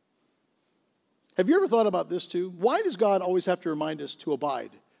 Have you ever thought about this too? Why does God always have to remind us to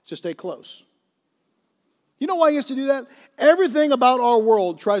abide, to stay close? You know why He has to do that? Everything about our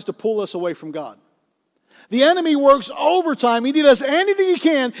world tries to pull us away from God. The enemy works overtime. He does anything he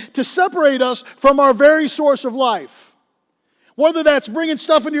can to separate us from our very source of life. Whether that's bringing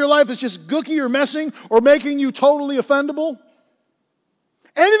stuff into your life that's just gooky or messing or making you totally offendable.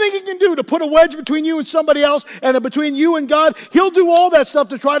 Anything he can do to put a wedge between you and somebody else and between you and God, he'll do all that stuff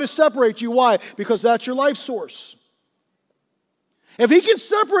to try to separate you. Why? Because that's your life source. If he can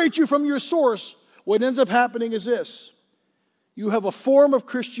separate you from your source, what ends up happening is this. You have a form of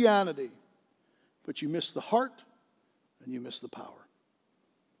Christianity, but you miss the heart and you miss the power.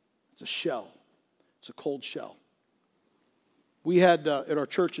 It's a shell. It's a cold shell. We had at our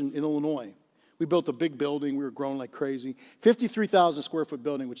church in Illinois, we built a big building. We were growing like crazy. 53,000 square foot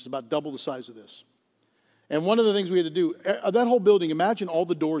building, which is about double the size of this. And one of the things we had to do, that whole building, imagine all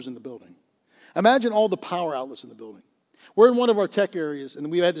the doors in the building. Imagine all the power outlets in the building. We're in one of our tech areas,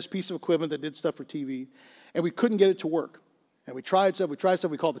 and we had this piece of equipment that did stuff for TV, and we couldn't get it to work. And we tried stuff,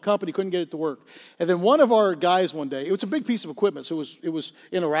 we called the company, couldn't get it to work. And then one of our guys one day, it was a big piece of equipment, so it was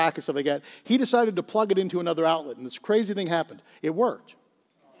in a rack and stuff like that. He decided to plug it into another outlet, and this crazy thing happened. It worked.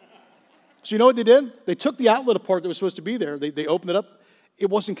 So you know what they did? They took the outlet apart that was supposed to be there. They opened it up. It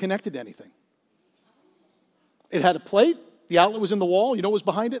wasn't connected to anything. It had a plate. The outlet was in the wall. You know what was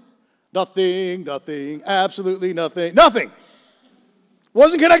behind it? Nothing, absolutely nothing. Nothing.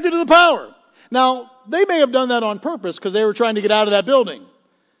 Wasn't connected to the power. Now, they may have done that on purpose because they were trying to get out of that building.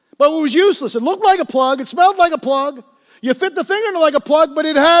 But it was useless. It looked like a plug. It smelled like a plug. You fit the thing into like a plug, but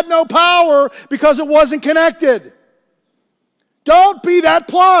it had no power because it wasn't connected. Don't be that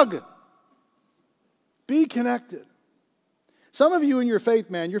plug. Be connected. Some of you in your faith,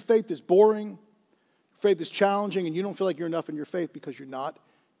 man, your faith is boring, your faith is challenging, and you don't feel like you're enough in your faith because you're not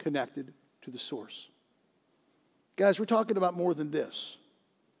connected to the source. Guys, we're talking about more than this.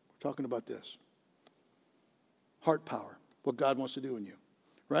 We're talking about this. Heart power, what God wants to do in you,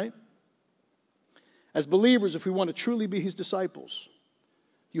 right? As believers, if we want to truly be His disciples,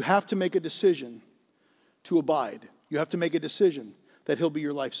 you have to make a decision to abide. You have to make a decision that He'll be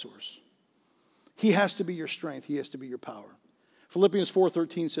your life source. He has to be your strength. He has to be your power. Philippians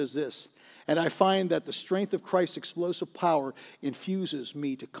 4:13 says this, and I find that the strength of Christ's explosive power infuses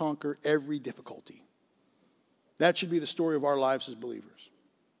me to conquer every difficulty. That should be the story of our lives as believers.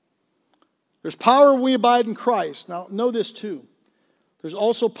 There's power when we abide in Christ. Now, know this too. There's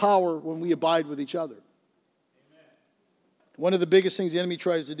also power when we abide with each other. Amen. One of the biggest things the enemy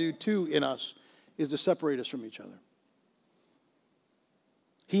tries to do too in us is to separate us from each other.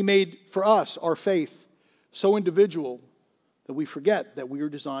 He made for us our faith so individual that we forget that we are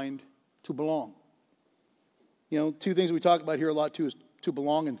designed to belong. You know, two things we talk about here a lot too is to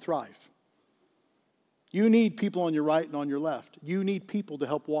belong and thrive. You need people on your right and on your left. You need people to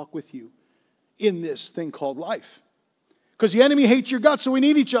help walk with you in this thing called life. Because the enemy hates your guts, so we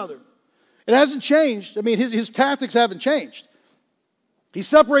need each other. It hasn't changed. I mean, his tactics haven't changed. He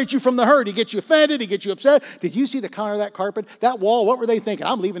separates you from the herd. He gets you offended. He gets you upset. Did you see the color of that carpet? That wall, what were they thinking?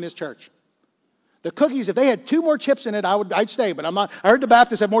 I'm leaving this church. The cookies, if they had 2 more chips in it, I'd stay. But I'm not. I heard the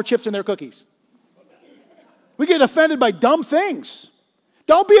Baptists have more chips in their cookies. We get offended by dumb things.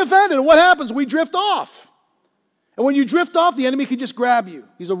 Don't be offended. And what happens? We drift off. And when you drift off, the enemy can just grab you.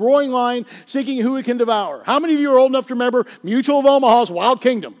 He's a roaring lion seeking who he can devour. How many of you are old enough to remember Mutual of Omaha's Wild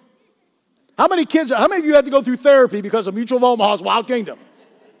Kingdom? How many of you had to go through therapy because of Mutual of Omaha's Wild Kingdom?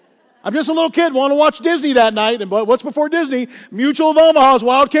 I'm just a little kid, wanting to watch Disney that night. And what's before Disney? Mutual of Omaha's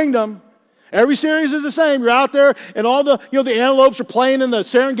Wild Kingdom. Every series is the same. You're out there and all the antelopes are playing in the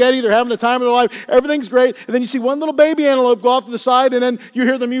Serengeti. They're having the time of their life. Everything's great. And then you see one little baby antelope go off to the side and then you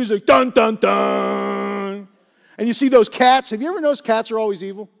hear the music. Dun, dun, dun. And you see those cats. Have you ever noticed cats are always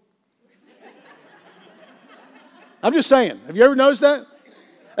evil? I'm just saying. Have you ever noticed that?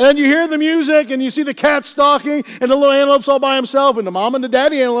 And then you hear the music and you see the cat stalking and the little antelope's all by himself and the mom and the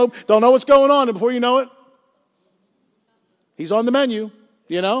daddy antelope don't know what's going on. And before you know it, he's on the menu,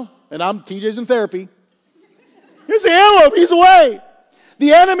 and TJ's in therapy. Here's the antelope. He's away.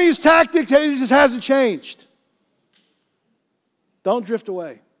 The enemy's tactic just hasn't changed. Don't drift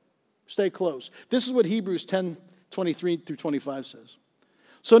away. Stay close. This is what Hebrews 10:23 through 25 says.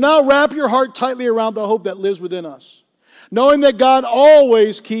 So now wrap your heart tightly around the hope that lives within us, knowing that God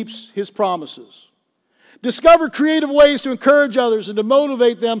always keeps His promises. Discover creative ways to encourage others and to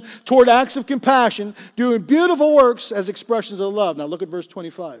motivate them toward acts of compassion, doing beautiful works as expressions of love. Now look at verse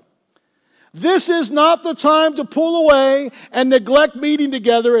 25. This is not the time to pull away and neglect meeting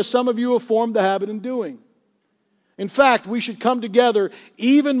together as some of you have formed the habit in doing. In fact, we should come together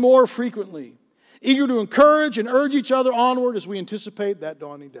even more frequently, eager to encourage and urge each other onward as we anticipate that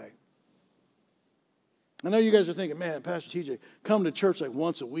dawning day. I know you guys are thinking, man, Pastor TJ, come to church like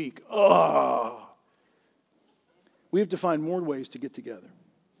once a week. Oh. We have to find more ways to get together,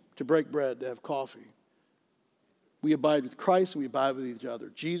 to break bread, to have coffee. We abide with Christ and we abide with each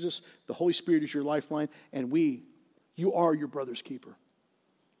other. Jesus, the Holy Spirit is your lifeline, and you are your brother's keeper.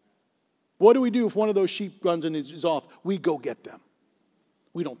 What do we do if one of those sheep runs and is off? We go get them.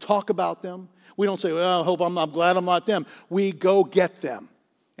 We don't talk about them. We don't say, well, I'm glad I'm not them. We go get them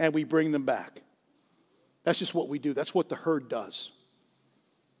and we bring them back. That's just what we do. That's what the herd does.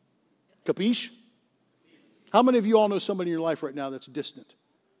 Capiche? How many of you all know somebody in your life right now that's distant?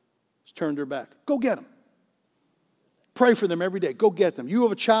 Has turned their back. Go get them. Pray for them every day. Go get them. You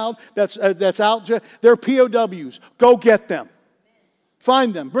have a child that's out. They're POWs. Go get them.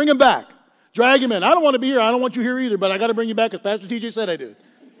 Find them. Bring them back. Drag them in. I don't want to be here. I don't want you here either, but I got to bring you back as Pastor TJ said I do.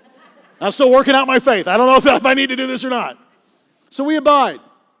 I'm still working out my faith. I don't know if I need to do this or not. So we abide.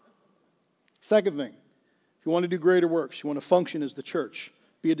 Second thing, if you want to do greater works, you want to function as the church,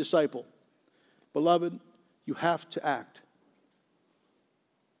 be a disciple. Beloved, you have to act.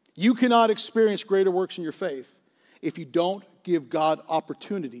 You cannot experience greater works in your faith if you don't give God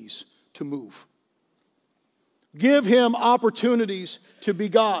opportunities to move. Give Him opportunities to be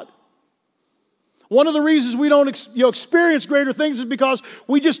God. One of the reasons we don't experience greater things is because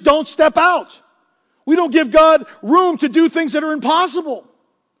we just don't step out. We don't give God room to do things that are impossible.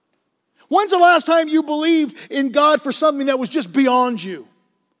 When's the last time you believed in God for something that was just beyond you?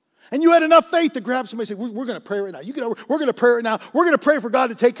 And you had enough faith to grab somebody and say, we're going to pray right now. We're going to pray right now. We're going to pray for God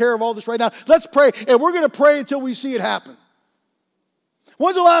to take care of all this right now. Let's pray, and we're going to pray until we see it happen.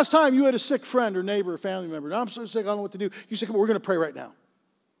 When's the last time you had a sick friend or neighbor or family member? And I'm so sick, I don't know what to do. You say, come on, we're going to pray right now.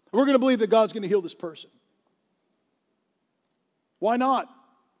 We're going to believe that God's going to heal this person. Why not?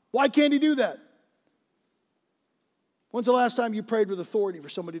 Why can't he do that? When's the last time you prayed with authority for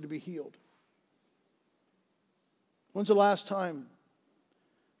somebody to be healed? When's the last time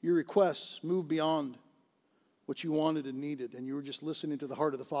your requests moved beyond what you wanted and needed, and you were just listening to the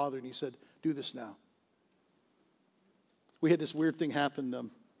heart of the Father, and he said, do this now? We had this weird thing happen.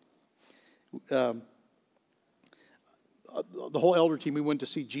 The whole elder team, we went to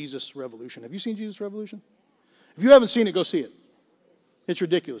see Jesus Revolution. Have you seen Jesus Revolution? If you haven't seen it, go see it. It's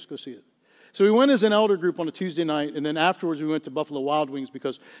ridiculous. Go see it. So we went as an elder group on a Tuesday night, and then afterwards we went to Buffalo Wild Wings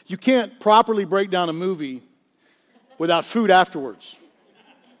because you can't properly break down a movie without food afterwards.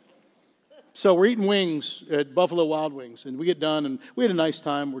 So we're eating wings at Buffalo Wild Wings, and we get done, and we had a nice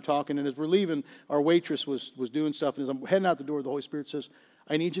time. We're talking, and as we're leaving, our waitress was doing stuff, and as I'm heading out the door, the Holy Spirit says,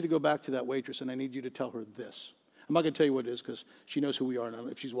 I need you to go back to that waitress, and I need you to tell her this. I'm not going to tell you what it is because she knows who we are, and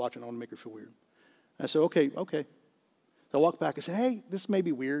if she's watching, I want to make her feel weird. And I said, okay. So I walked back. I said, hey, this may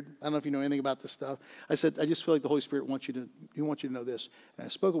be weird. I don't know if you know anything about this stuff. I said, I just feel like the Holy Spirit wants you to know this. And I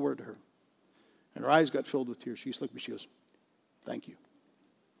spoke a word to her, and her eyes got filled with tears. She just looked at me. She goes, thank you.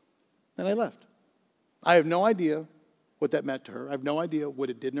 And I left. I have no idea what that meant to her. I have no idea what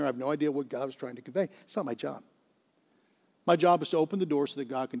it did in her. I have no idea what God was trying to convey. It's not my job. My job is to open the door so that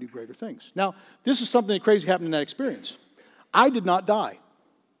God can do greater things. Now, this is something that crazy happened in that experience. I did not die.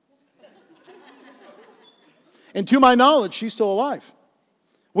 And to my knowledge, she's still alive.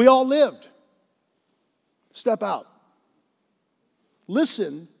 We all lived. Step out.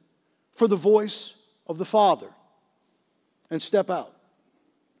 Listen for the voice of the Father and step out.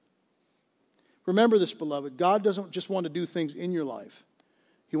 Remember this, beloved. God doesn't just want to do things in your life.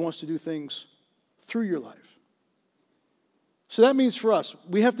 He wants to do things through your life. So that means for us,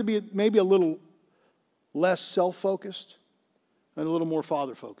 we have to be maybe a little less self-focused and a little more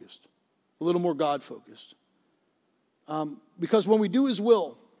Father-focused, a little more God-focused. Because when we do His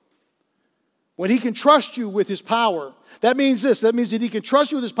will, when He can trust you with His power, that means this. That means that He can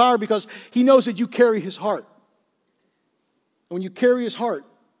trust you with His power because He knows that you carry His heart. And when you carry His heart,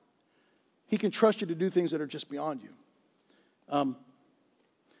 He can trust you to do things that are just beyond you.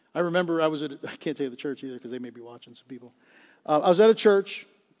 I remember I can't tell you the church either because they may be watching some people. I was at a church,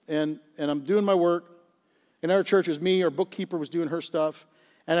 and I'm doing my work. In our church, it was me, our bookkeeper was doing her stuff,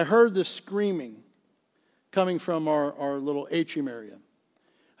 and I heard this screaming coming from our little atrium area.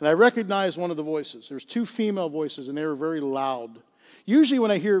 And I recognized one of the voices. There's two female voices, and they were very loud. Usually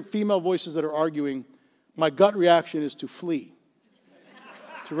when I hear female voices that are arguing, my gut reaction is to flee,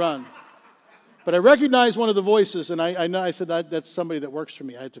 to run. But I recognized one of the voices, and I said, that's somebody that works for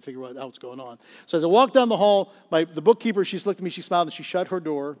me. I had to figure out what's going on. So as I walked down the hall, the bookkeeper, she looked at me, she smiled, and she shut her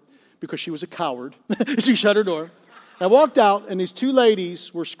door because she was a coward. She shut her door. And I walked out, and these two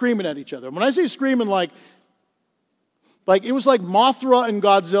ladies were screaming at each other. When I say screaming, like it was like Mothra and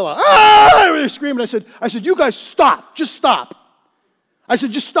Godzilla. Ah! They were screaming. I said, you guys stop. Just stop. I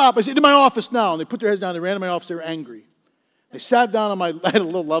said, just stop. I said, in my office now. And they put their heads down. They ran to my office. They were angry. They sat down on I had a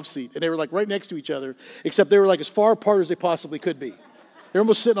little love seat, and they were like right next to each other, except they were like as far apart as they possibly could be. They were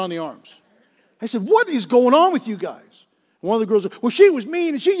almost sitting on the arms. I said, what is going on with you guys? And one of the girls said, well, she was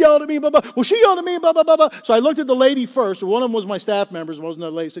mean, and she yelled at me, blah, blah. Well, she yelled at me, blah, blah, blah, blah. So I looked at the lady first. One of them was my staff members, one was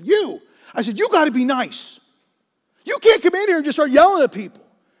another lady. I said, you. I said, you got to be nice. You can't come in here and just start yelling at people.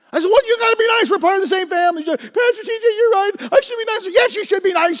 I said, what? You got to be nice. We're part of the same family. Pastor TJ, you're right. I should be nicer. Yes, you should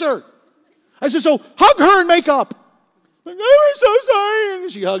be nicer. I said, so hug her and make up. I'm so sorry.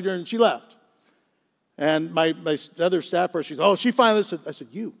 And she hugged her and she left. And my other staff person, she said, she finally said, I said,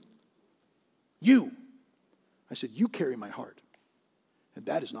 you. I said, you carry my heart. And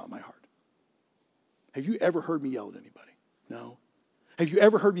that is not my heart. Have you ever heard me yell at anybody? No. Have you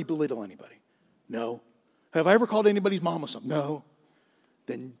ever heard me belittle anybody? No. Have I ever called anybody's mama something? No.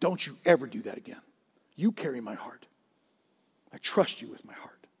 Then don't you ever do that again. You carry my heart. I trust you with my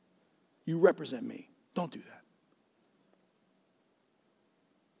heart. You represent me. Don't do that.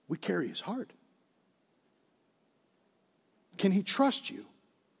 We carry His heart. Can He trust you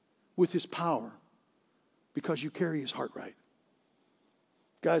with His power because you carry His heart right?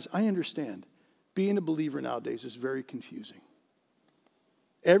 Guys, I understand being a believer nowadays is very confusing.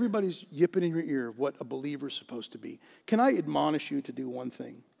 Everybody's yipping in your ear of what a believer is supposed to be. Can I admonish you to do one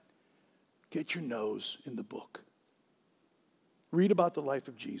thing? Get your nose in the book. Read about the life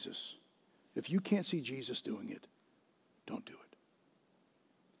of Jesus. If you can't see Jesus doing it, don't do it.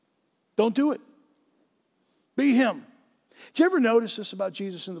 Don't do it. Be Him. Did you ever notice this about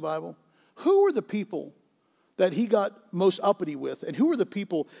Jesus in the Bible? Who were the people that he got most uppity with? And who were the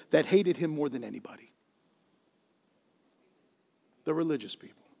people that hated him more than anybody? The religious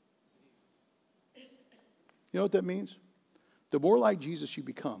people. You know what that means? The more like Jesus you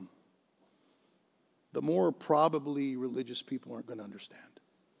become, the more probably religious people aren't going to understand.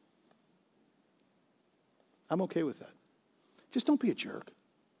 I'm okay with that. Just don't be a jerk.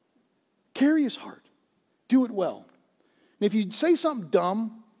 Carry his heart. Do it well. And if you say something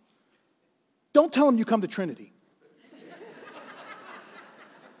dumb, don't tell him you come to Trinity.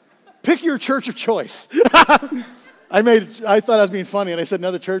 Pick your church of choice. I thought I was being funny, and I said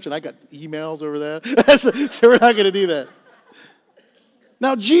another church, and I got emails over that. So we're not going to do that.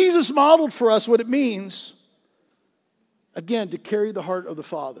 Now, Jesus modeled for us what it means, again, to carry the heart of the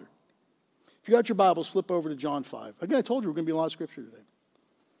Father. If you got your Bibles, flip over to John 5. Again, I told you we're going to be in a lot of Scripture today.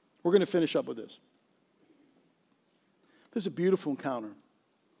 We're going to finish up with this. This is a beautiful encounter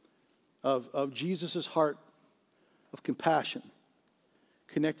of Jesus' heart of compassion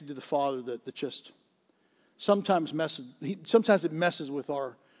connected to the Father that just sometimes it messes with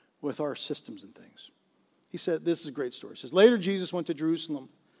our systems and things. He said, this is a great story. He says, later Jesus went to Jerusalem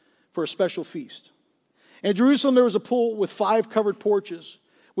for a special feast. In Jerusalem there was a pool with 5 covered porches,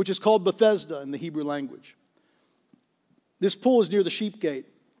 which is called Bethesda in the Hebrew language. This pool is near the sheep gate.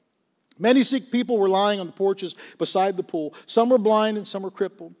 Many sick people were lying on the porches beside the pool. Some were blind and some were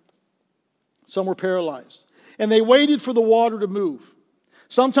crippled. Some were paralyzed. And they waited for the water to move.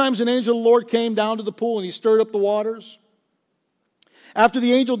 Sometimes an angel of the Lord came down to the pool and he stirred up the waters. After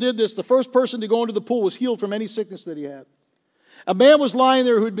the angel did this, the first person to go into the pool was healed from any sickness that he had. A man was lying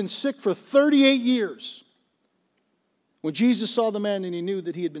there who had been sick for 38 years. When Jesus saw the man and he knew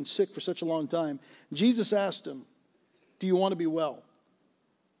that he had been sick for such a long time, Jesus asked him, do you want to be well?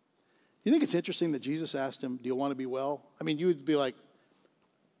 You think it's interesting that Jesus asked him, do you want to be well? I mean, you would be like,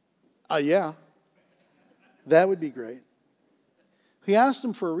 yeah, that would be great. He asked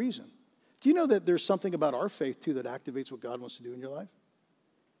him for a reason. Do you know that there's something about our faith, too, that activates what God wants to do in your life?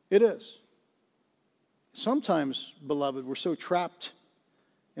 It is. Sometimes, beloved, we're so trapped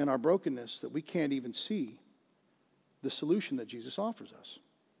in our brokenness that we can't even see the solution that Jesus offers us.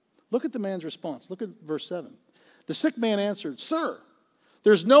 Look at the man's response. Look at verse 7. The sick man answered, Sir,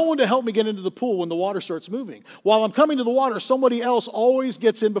 there's no one to help me get into the pool when the water starts moving. While I'm coming to the water, somebody else always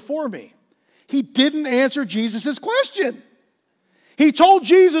gets in before me. He didn't answer Jesus' question. He told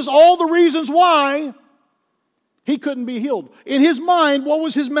Jesus all the reasons why he couldn't be healed. In his mind, what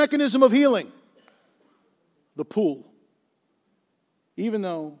was his mechanism of healing? The pool. Even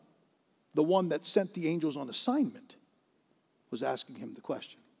though the one that sent the angels on assignment was asking him the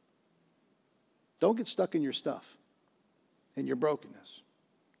question. Don't get stuck in your stuff and your brokenness.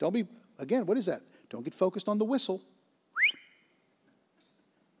 Don't be, again, what is that? Don't get focused on the whistle.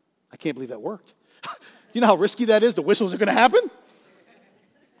 I can't believe that worked. You know how risky that is? The whistles are going to happen?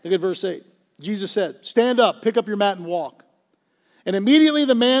 Look at verse 8. Jesus said, stand up, pick up your mat and walk. And immediately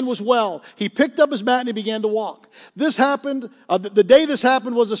the man was well. He picked up his mat and he began to walk. This happened, the day this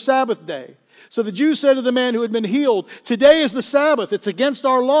happened was a Sabbath day. So the Jews said to the man who had been healed, today is the Sabbath. It's against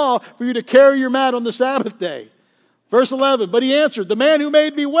our law for you to carry your mat on the Sabbath day. Verse 11, but he answered, the man who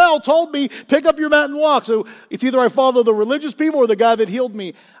made me well told me, pick up your mat and walk. So it's either I follow the religious people or the guy that healed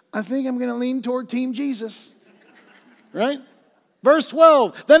me. I think I'm going to lean toward Team Jesus. Right? Verse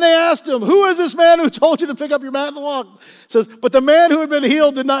 12, then they asked him, who is this man who told you to pick up your mat and walk? It says, but the man who had been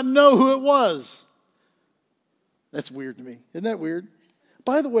healed did not know who it was. That's weird to me. Isn't that weird?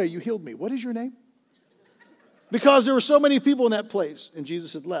 By the way, you healed me. What is your name? Because there were so many people in that place, and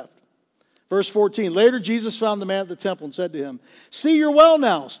Jesus had left. Verse 14, later Jesus found the man at the temple and said to him, see, you're well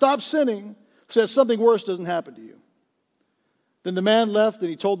now. Stop sinning so that something worse doesn't happen to you. Then the man left and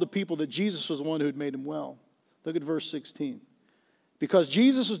he told the people that Jesus was the one who had made him well. Look at verse 16. Because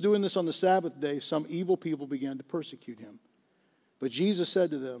Jesus was doing this on the Sabbath day, some evil people began to persecute him. But Jesus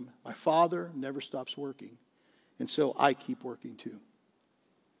said to them, my Father never stops working, and so I keep working too.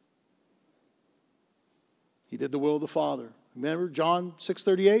 He did the will of the Father. Remember John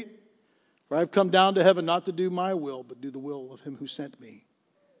 6:38? For I have come down to heaven not to do my will, but do the will of him who sent me.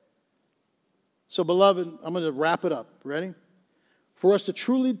 So, beloved, I'm going to wrap it up. Ready? For us to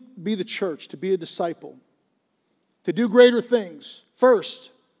truly be the church, to be a disciple, to do greater things,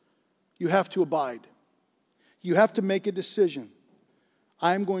 first, you have to abide. You have to make a decision.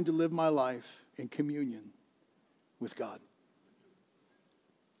 I'm going to live my life in communion with God.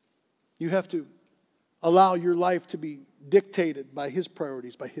 You have to allow your life to be dictated by His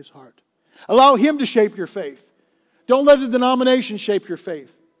priorities, by His heart. Allow Him to shape your faith. Don't let the denomination shape your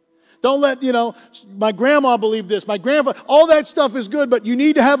faith. Don't let, my grandma believed this, my grandpa, all that stuff is good, but you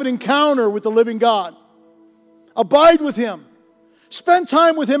need to have an encounter with the living God. Abide with Him. Spend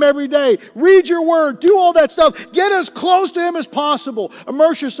time with Him every day. Read your Word. Do all that stuff. Get as close to Him as possible.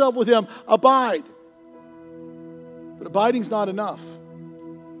 Immerse yourself with Him. Abide. But abiding's not enough.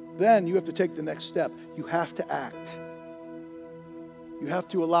 Then you have to take the next step. You have to act. You have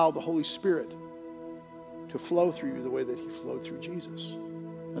to allow the Holy Spirit to flow through you the way that He flowed through Jesus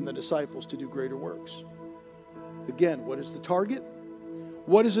and the disciples to do greater works. Again, what is the target?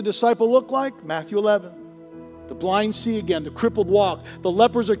 What does a disciple look like? Matthew 11. The blind see again, the crippled walk, the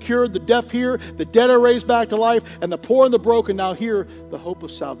lepers are cured, the deaf hear, the dead are raised back to life, and the poor and the broken now hear the hope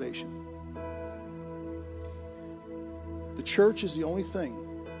of salvation. The church is the only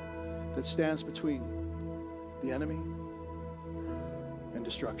thing that stands between the enemy and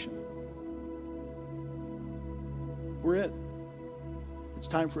destruction. We're it. It's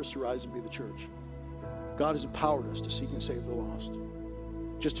time for us to rise and be the church. God has empowered us to seek and save the lost.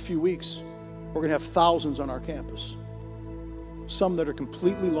 Just a few weeks, we're going to have thousands on our campus. Some that are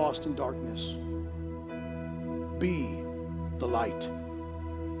completely lost in darkness. Be the light.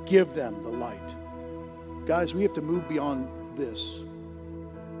 Give them the light. Guys, we have to move beyond this.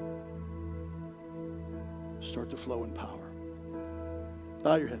 Start to flow in power.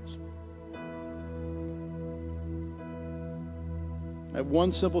 Bow your heads. I have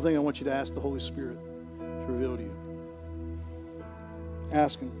one simple thing I want you to ask the Holy Spirit to reveal to you.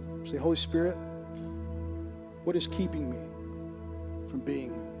 Ask Him. Say, Holy Spirit, what is keeping me from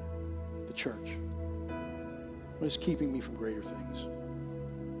being the church? What is keeping me from greater things?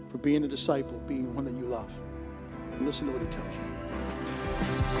 From being a disciple, being one that you love? And listen to what He tells you.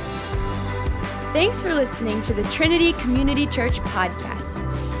 Thanks for listening to the Trinity Community Church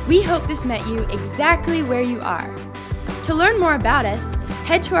podcast. We hope this met you exactly where you are. To learn more about us,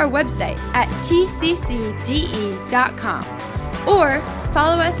 head to our website at tccde.com or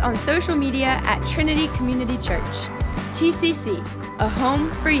follow us on social media at Trinity Community Church. TCC, a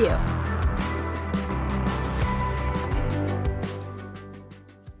home for you.